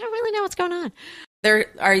 So I don't really know what's going on. Do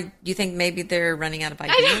you think maybe they're running out of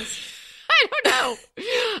ideas?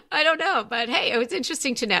 I don't know. But hey, it was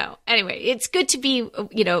interesting to know. Anyway, it's good to be,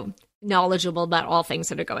 knowledgeable about all things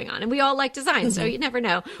that are going on. And we all like design, so you never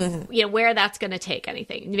know, where that's going to take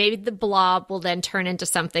anything. Maybe the blob will then turn into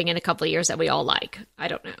something in a couple of years that we all like. I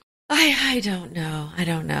don't know. I don't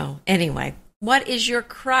know. Anyway, what is your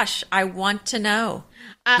crush? I want to know.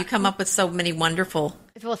 You come up with so many wonderful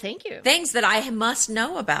thank you. Things that I must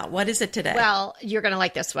know about. What is it today? Well, you're going to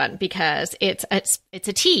like this one because it's a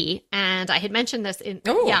tea, and I had mentioned this in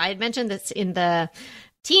the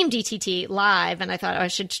Team DTT live, and I thought I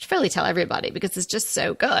should really tell everybody because it's just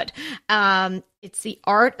so good. It's the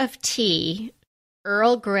Art of Tea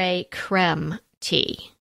Earl Grey Creme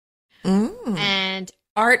Tea. And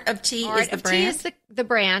Art of Tea is the brand? Tea is the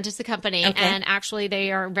brand, is the company. Okay. And actually,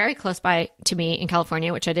 they are very close by to me in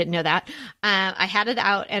California, which I didn't know that. I had it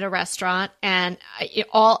out at a restaurant, and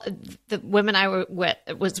all the women I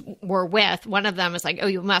were with, one of them was like, "Oh,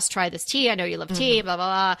 you must try this tea. I know you love tea, blah,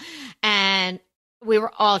 blah, blah." And we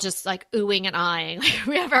were all just like oohing and eyeing. Like,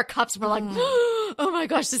 we have our cups. We're like, oh my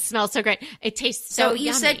gosh, this smells so great. It tastes so yummy.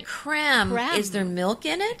 You said creme. Is there milk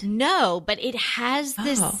in it? No, but it has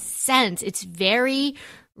this sense. It's very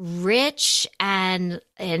rich and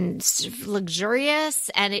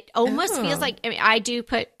luxurious, and it almost feels like, I do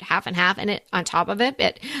put half and half in it on top of it,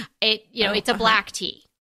 but it's a black tea.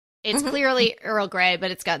 It's clearly Earl Grey,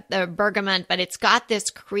 but it's got the bergamot, but it's got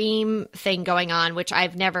this cream thing going on, which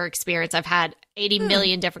I've never experienced. I've had 80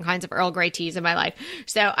 million different kinds of Earl Grey teas in my life.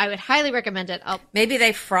 So I would highly recommend it. Maybe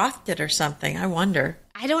they frothed it or something. I wonder.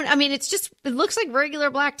 It looks like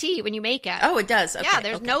regular black tea when you make it. Oh, it does. Okay, yeah,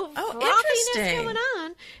 there's no frothiness going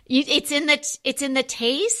on. It's in the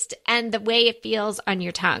taste and the way it feels on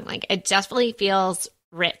your tongue. Like, it definitely feels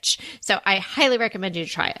rich. So I highly recommend you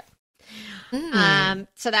to try it.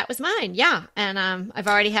 So that was mine. Yeah. And, I've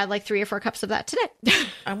already had like 3 or 4 cups of that today.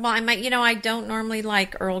 Well, I might, I don't normally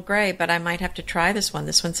like Earl Grey, but I might have to try this one.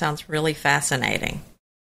 This one sounds really fascinating.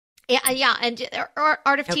 Yeah. And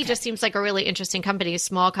Art of Tea just seems like a really interesting company, a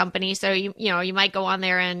small company. So, you might go on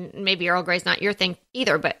there and maybe Earl Grey's not your thing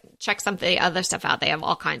either, but check some of the other stuff out. They have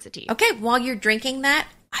all kinds of tea. Okay. While you're drinking that,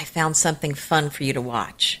 I found something fun for you to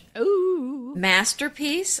watch. Ooh.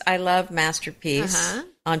 Masterpiece. I love Masterpiece.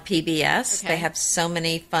 On PBS. Okay. They have so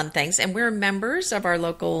many fun things. And we're members of our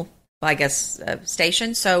local,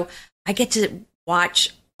 station. So I get to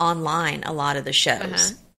watch online a lot of the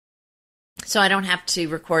shows. So I don't have to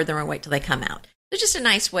record them or wait till they come out. It's just a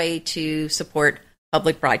nice way to support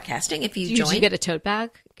public broadcasting if you join. Did you get a tote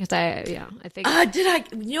bag? Because I think. Did I?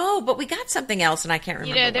 No, but we got something else and I can't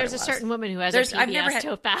remember. There's a certain woman who has a PBS I've never had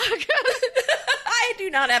tote bag. I do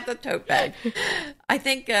not have the tote bag. I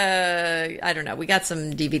think, I don't know. We got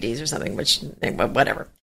some DVDs or something, whatever.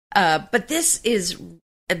 But this is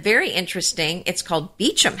very interesting. It's called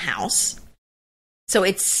Beecham House. So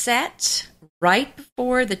it's set right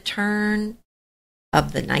before the turn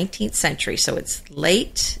of the 19th century. So it's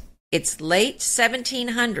late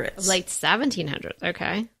 1700s. Late 1700s.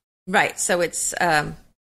 Okay. Right. So it's,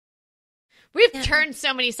 we've turned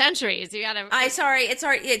so many centuries. You gotta.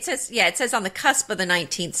 It says on the cusp of the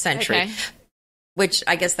 19th century, which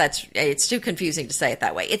I guess it's too confusing to say it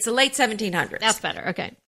that way. It's the late 1700s. That's better.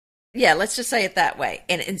 Okay. Yeah, let's just say it that way.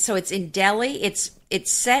 And so it's in Delhi. It's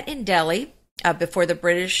set in Delhi before the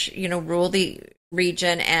British, ruled the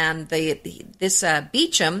region, and this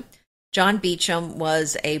Beecham John Beecham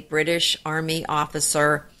was a British Army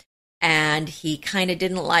officer, and he kind of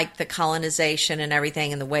didn't like the colonization and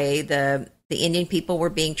everything and the way the Indian people were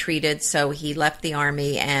being treated. So he left the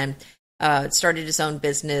Army and started his own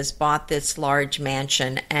business, bought this large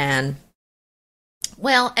mansion. And,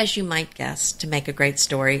 well, as you might guess, to make a great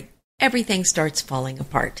story, everything starts falling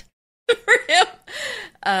apart for him.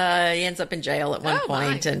 He ends up in jail at one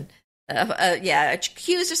point and,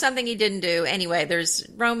 accused of something he didn't do. Anyway, there's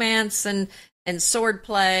romance and sword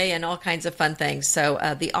play and all kinds of fun things. So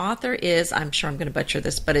the author is, I'm sure I'm going to butcher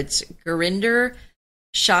this, but it's Gurinder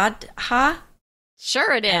Shadha.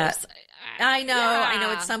 Sure it is. I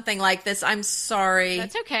know it's something like this. I'm sorry.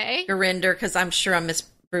 That's okay. Gurinder, because I'm sure I'm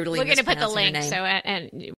brutally We're going to put the mispronouncing link. her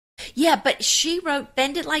name. So Yeah, but she wrote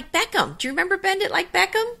Bend It Like Beckham. Do you remember Bend It Like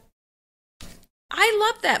Beckham?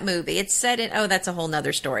 I love that movie. It's set in, that's a whole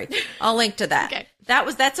nother story. I'll link to that. Okay.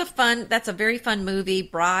 That's a very fun movie.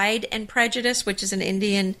 Bride and Prejudice, which is an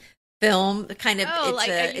Indian film.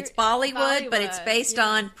 It's Bollywood, but it's based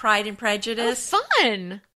on Pride and Prejudice. Oh,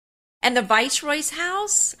 fun. And the Viceroy's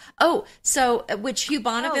house. Which Hugh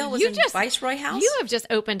Bonneville was in Viceroy House? You have just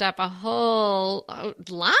opened up a whole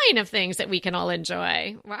line of things that we can all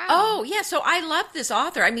enjoy. Wow. Oh, yeah. So I love this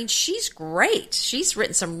author. I mean, she's great. She's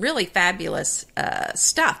written some really fabulous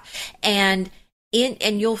stuff. And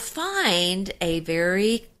you'll find a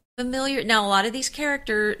very familiar. Now, a lot of these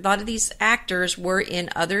actors were in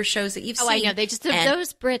other shows that you've seen. Oh, I know.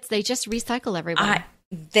 Those Brits, they just recycle everyone.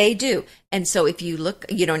 They do. And so if you look,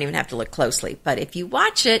 you don't even have to look closely, but if you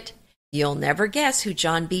watch it, you'll never guess who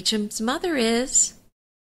John Beecham's mother is.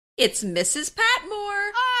 It's Mrs.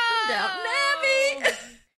 Patmore from Downton Abbey.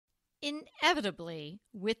 Inevitably,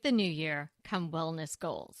 with the new year come wellness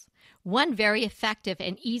goals. One very effective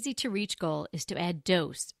and easy to reach goal is to add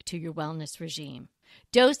Dose to your wellness regime.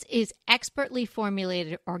 Dose is expertly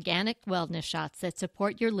formulated organic wellness shots that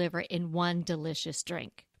support your liver in one delicious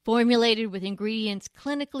drink. Formulated with ingredients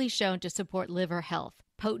clinically shown to support liver health,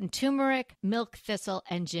 potent turmeric, milk thistle,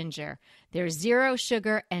 and ginger. There's 0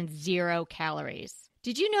 sugar and 0 calories.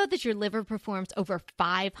 Did you know that your liver performs over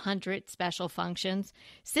 500 special functions?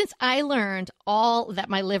 Since I learned all that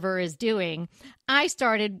my liver is doing, I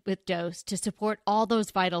started with Dose to support all those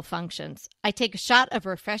vital functions. I take a shot of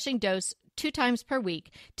refreshing Dose 2 times per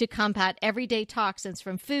week to combat everyday toxins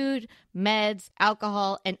from food, meds,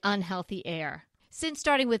 alcohol, and unhealthy air. Since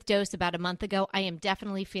starting with Dose about a month ago, I am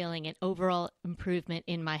definitely feeling an overall improvement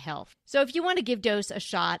in my health. So if you want to give Dose a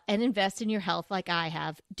shot and invest in your health like I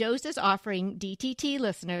have, Dose is offering DTT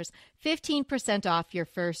listeners 15% off your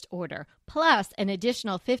first order, plus an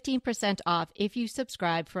additional 15% off if you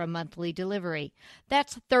subscribe for a monthly delivery.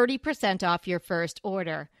 That's 30% off your first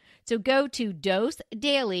order. So go to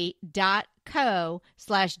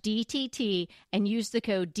dosedaily.co/DTT and use the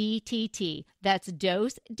code DTT. That's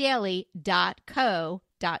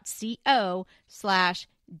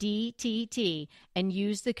dosedaily.co.co/DTT and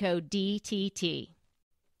use the code DTT.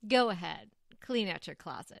 Go ahead, clean out your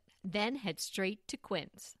closet, then head straight to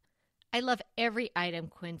Quince. I love every item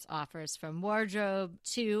Quince offers, from wardrobe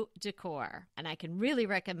to decor, and I can really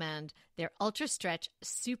recommend their Ultra Stretch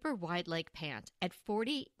Super Wide Leg Pant at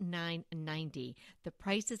 $49.90. The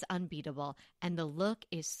price is unbeatable, and the look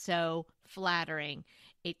is so flattering.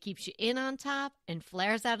 It keeps you in on top and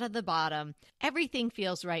flares out of the bottom. Everything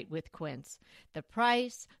feels right with Quince. The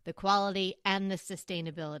price, the quality, and the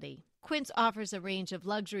sustainability. Quince offers a range of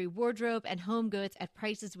luxury wardrobe and home goods at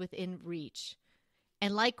prices within reach.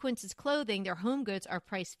 And like Quince's clothing, their home goods are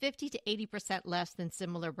priced 50 to 80% less than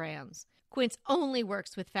similar brands. Quince only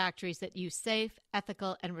works with factories that use safe,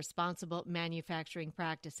 ethical, and responsible manufacturing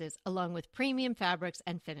practices, along with premium fabrics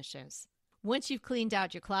and finishes. Once you've cleaned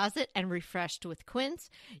out your closet and refreshed with Quince,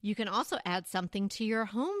 you can also add something to your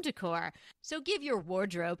home decor. So give your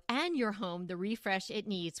wardrobe and your home the refresh it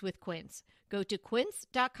needs with Quince. Go to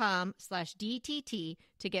quince.com/DTT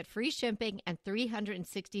to get free shipping and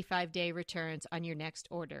 365-day returns on your next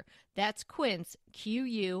order. That's Quince,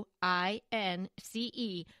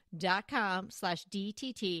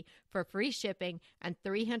 QUINCE.com/DTT for free shipping and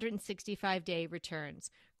 365-day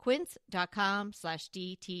returns.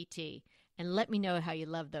 Quince.com/DTT. And let me know how you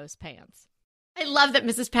love those pants. I love that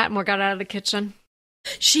Mrs. Patmore got out of the kitchen.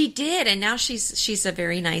 She did, and now she's a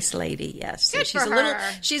very nice lady. Yes, good she's for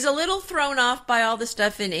her. She's a little thrown off by all the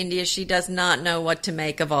stuff in India. She does not know what to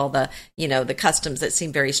make of all the the customs that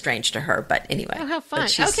seem very strange to her. But anyway, oh, how fun!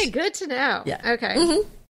 Okay, good to know. Yeah. Okay. Mm-hmm.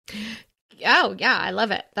 Oh yeah, I love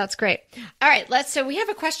it. That's great. All right, so we have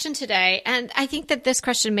a question today, and I think that this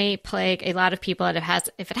question may plague a lot of people. And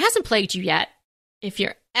if it hasn't plagued you yet, if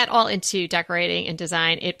you're at all into decorating and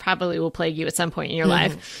design, it probably will plague you at some point in your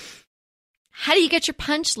life. how do you get your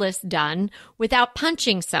punch list done without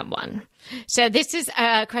punching someone? So this is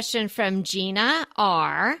a question from Gina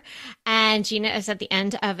R. And Gina is at the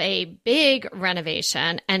end of a big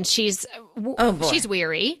renovation, and she's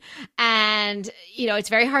weary. And, it's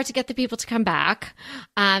very hard to get the people to come back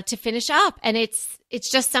to finish up. And it's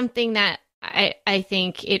just something that I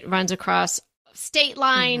think it runs across state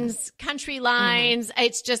lines, country lines.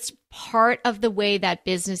 It's just part of the way that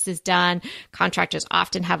business is done. Contractors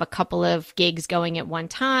often have a couple of gigs going at one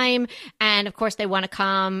time. And of course, they want to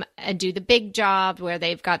come and do the big job where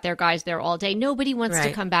they've got their guys there all day. Nobody wants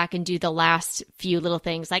to come back and do the last few little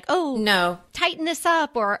things like, tighten this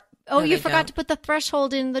up, or you forgot to put the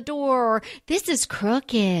threshold in the door, or this is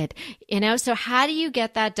crooked, So how do you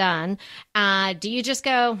get that done? Do you just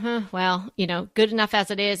go, good enough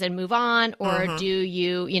as it is and move on? Or do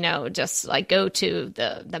you, just like go to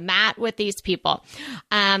the mat with these people?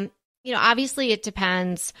 Obviously it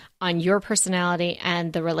depends on your personality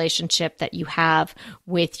and the relationship that you have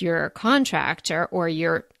with your contractor, or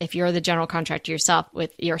if you're the general contractor yourself,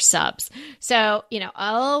 with your subs. So,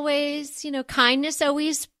 always, kindness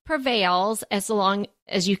always prevails as long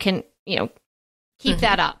as you can, keep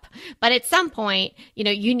that up. But at some point,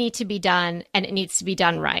 you need to be done, and it needs to be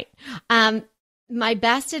done right. My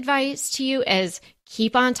best advice to you is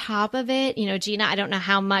keep on top of it. Gina, I don't know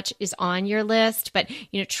how much is on your list, but,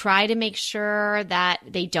 try to make sure that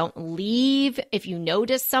they don't leave if you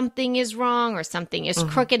notice something is wrong or something is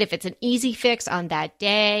crooked. If it's an easy fix on that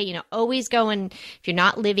day, always go, and if you're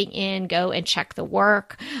not living in, go and check the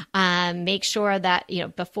work. Make sure that,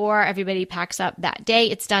 before everybody packs up that day,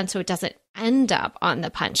 it's done so it doesn't end up on the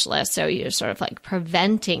punch list. So you're sort of like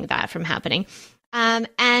preventing that from happening.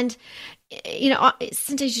 And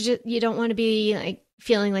sometimes you don't want to be like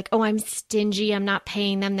feeling like, I'm stingy, I'm not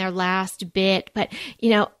paying them their last bit. But,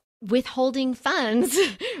 withholding funds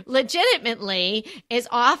legitimately is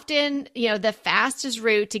often, the fastest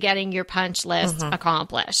route to getting your punch list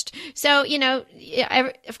accomplished. So,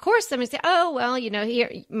 of course, someone say,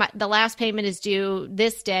 here, the last payment is due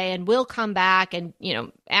this day, and we'll come back. And,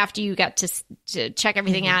 after you got to check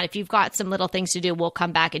everything out, if you've got some little things to do, we'll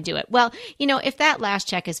come back and do it. Well, if that last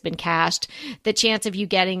check has been cashed, the chance of you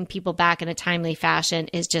getting people back in a timely fashion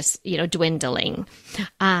is just, dwindling.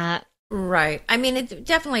 Right. I mean,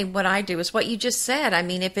 definitely what I do is what you just said. I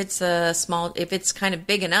mean, if it's kind of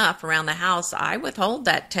big enough around the house, I withhold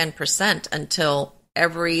that 10% until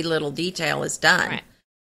every little detail is done. Right.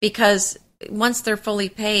 Because once they're fully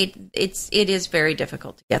paid, it is very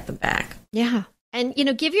difficult to get them back. Yeah. And,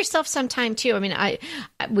 give yourself some time too. I mean,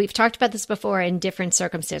 we've talked about this before in different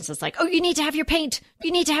circumstances, like, you need to have your paint.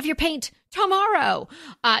 You need to have your paint tomorrow.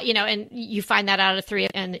 And you find that out of 3,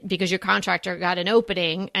 and because your contractor got an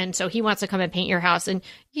opening, and so he wants to come and paint your house, and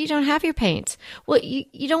you don't have your paint. Well,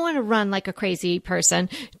 you don't want to run like a crazy person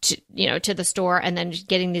to the store and then just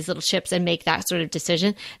getting these little chips and make that sort of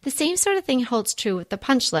decision. The same sort of thing holds true with the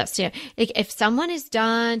punch list. Like if someone is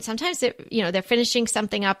done, sometimes they're finishing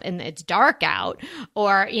something up and it's dark out,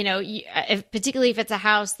 or particularly if it's a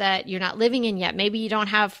house that you're not living in yet, maybe you don't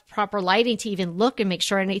have proper lighting to even look and make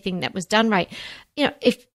sure anything that was done right.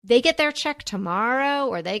 If they get their check tomorrow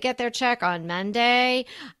or they get their check on Monday,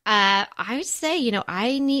 I would say,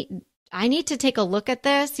 I need to take a look at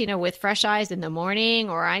this, with fresh eyes in the morning,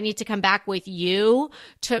 or I need to come back with you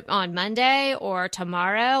on Monday or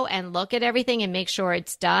tomorrow and look at everything and make sure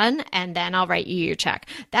it's done. And then I'll write you your check.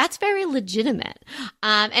 That's very legitimate.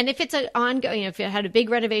 And if it's an ongoing, if you had a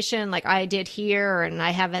big renovation like I did here and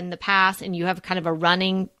I have in the past, and you have kind of a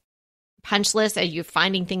running punch list as you're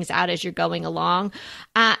finding things out as you're going along,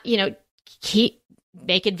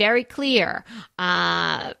 make it very clear,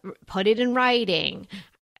 put it in writing,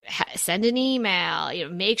 send an email,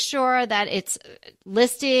 make sure that it's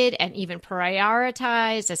listed and even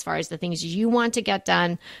prioritized as far as the things you want to get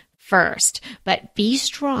done first. But be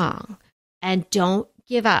strong and don't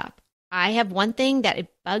give up. I have one thing that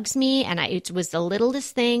it bugs me, and it was the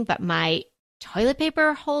littlest thing, but my toilet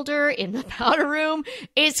paper holder in the powder room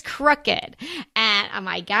is crooked. And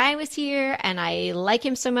my guy was here, and I like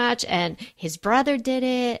him so much, and his brother did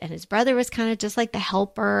it, and his brother was kind of just like the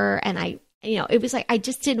helper. And it was like, I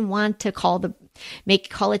just didn't want to call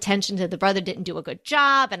attention to the brother didn't do a good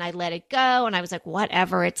job, and I let it go. And I was like,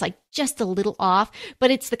 whatever, it's like just a little off,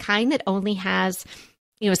 but it's the kind that only has,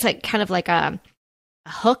 it's like kind of like a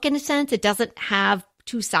hook in a sense. It doesn't have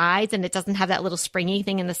 2 sides, and it doesn't have that little springy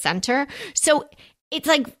thing in the center. So it's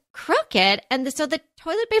like crooked. And so the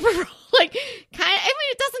toilet paper roll,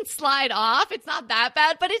 it doesn't slide off. It's not that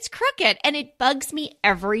bad, but it's crooked. And it bugs me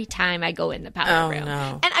every time I go in the powder room.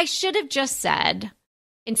 No. And I should have just said,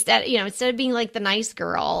 Instead of being like the nice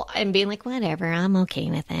girl and being like, whatever, I'm okay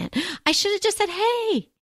with it. I should have just said, hey,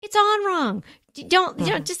 it's on wrong. Don't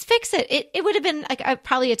just fix it. It would have been like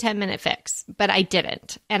probably a 10-minute fix, but I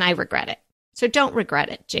didn't, and I regret it. So don't regret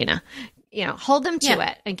it, Gina. Hold them to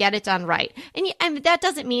it and get it done right. And that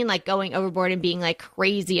doesn't mean like going overboard and being like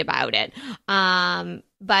crazy about it.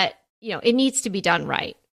 But it needs to be done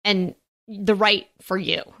right and the right for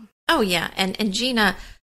you. Oh yeah. And Gina,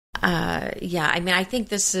 I think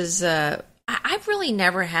this is, I've really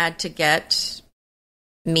never had to get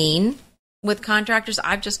mean with contractors.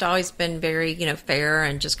 I've just always been very, fair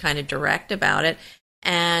and just kind of direct about it.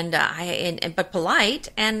 And but polite.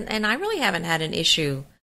 And I really haven't had an issue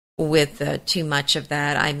with too much of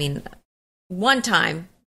that. I mean, one time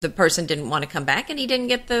the person didn't want to come back and he didn't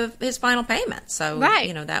get his final payment. So,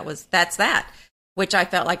 right. That's that, which I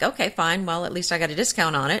felt like, okay, fine. Well, at least I got a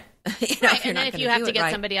discount on it. Right. And then if you have to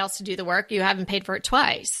get somebody else to do the work, you haven't paid for it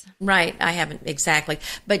twice. Right. I haven't. Exactly.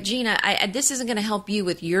 But Gina, this isn't going to help you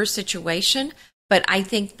with your situation, but I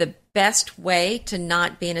think the best way to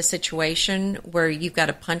not be in a situation where you've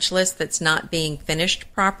got a punch list that's not being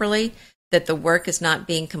finished properly, that the work is not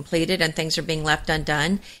being completed and things are being left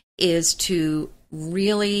undone, is to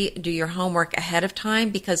really do your homework ahead of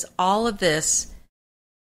time, because all of this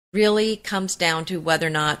really comes down to whether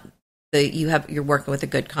or not you're working with a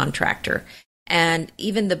good contractor. And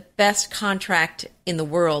even the best contract in the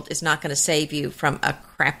world is not going to save you from a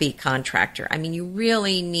crappy contractor. I mean, you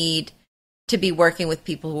really need to be working with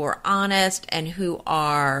people who are honest and who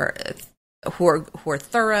are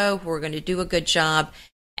thorough, who are going to do a good job.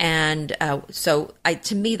 And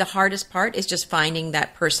to me, the hardest part is just finding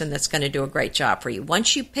that person that's going to do a great job for you.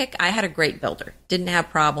 Once you pick, I had a great builder, didn't have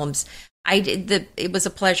problems. It was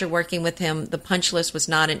a pleasure working with him. The punch list was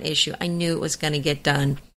not an issue. I knew it was going to get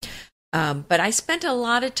done. But I spent a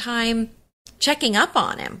lot of time checking up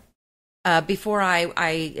on him before I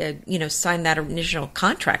signed that initial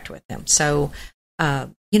contract with him. So, do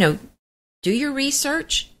your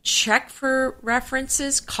research, check for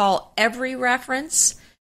references, call every reference,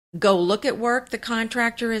 go look at work the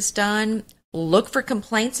contractor has done, look for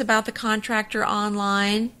complaints about the contractor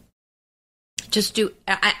online.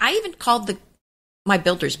 I even called my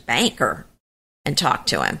builder's banker and talked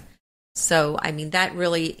to him. So, I mean, that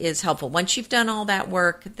really is helpful. Once you've done all that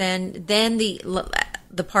work, then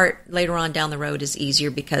the part later on down the road is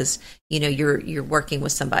easier, because, you're working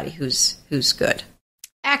with somebody who's good.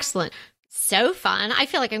 Excellent. So fun. I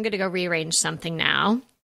feel like I'm going to go rearrange something now.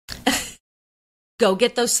 Go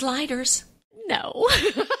get those sliders. No.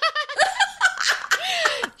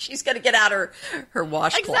 She's going to get out her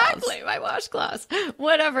washcloths. Exactly, my washcloths.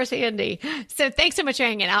 Whatever's handy. So thanks so much for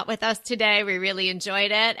hanging out with us today. We really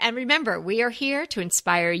enjoyed it. And remember, we are here to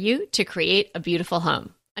inspire you to create a beautiful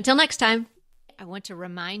home. Until next time. I want to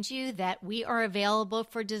remind you that we are available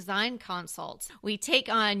for design consults. We take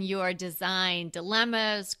on your design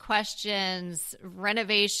dilemmas, questions,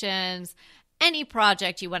 renovations, any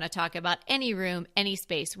project you want to talk about, any room, any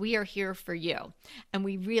space. We are here for you. And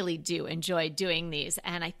we really do enjoy doing these.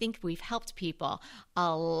 And I think we've helped people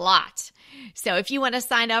a lot. So if you want to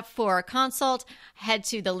sign up for a consult, head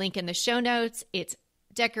to the link in the show notes. It's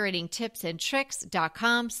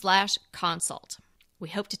decoratingtipsandtricks.com/consult. We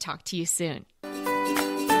hope to talk to you soon.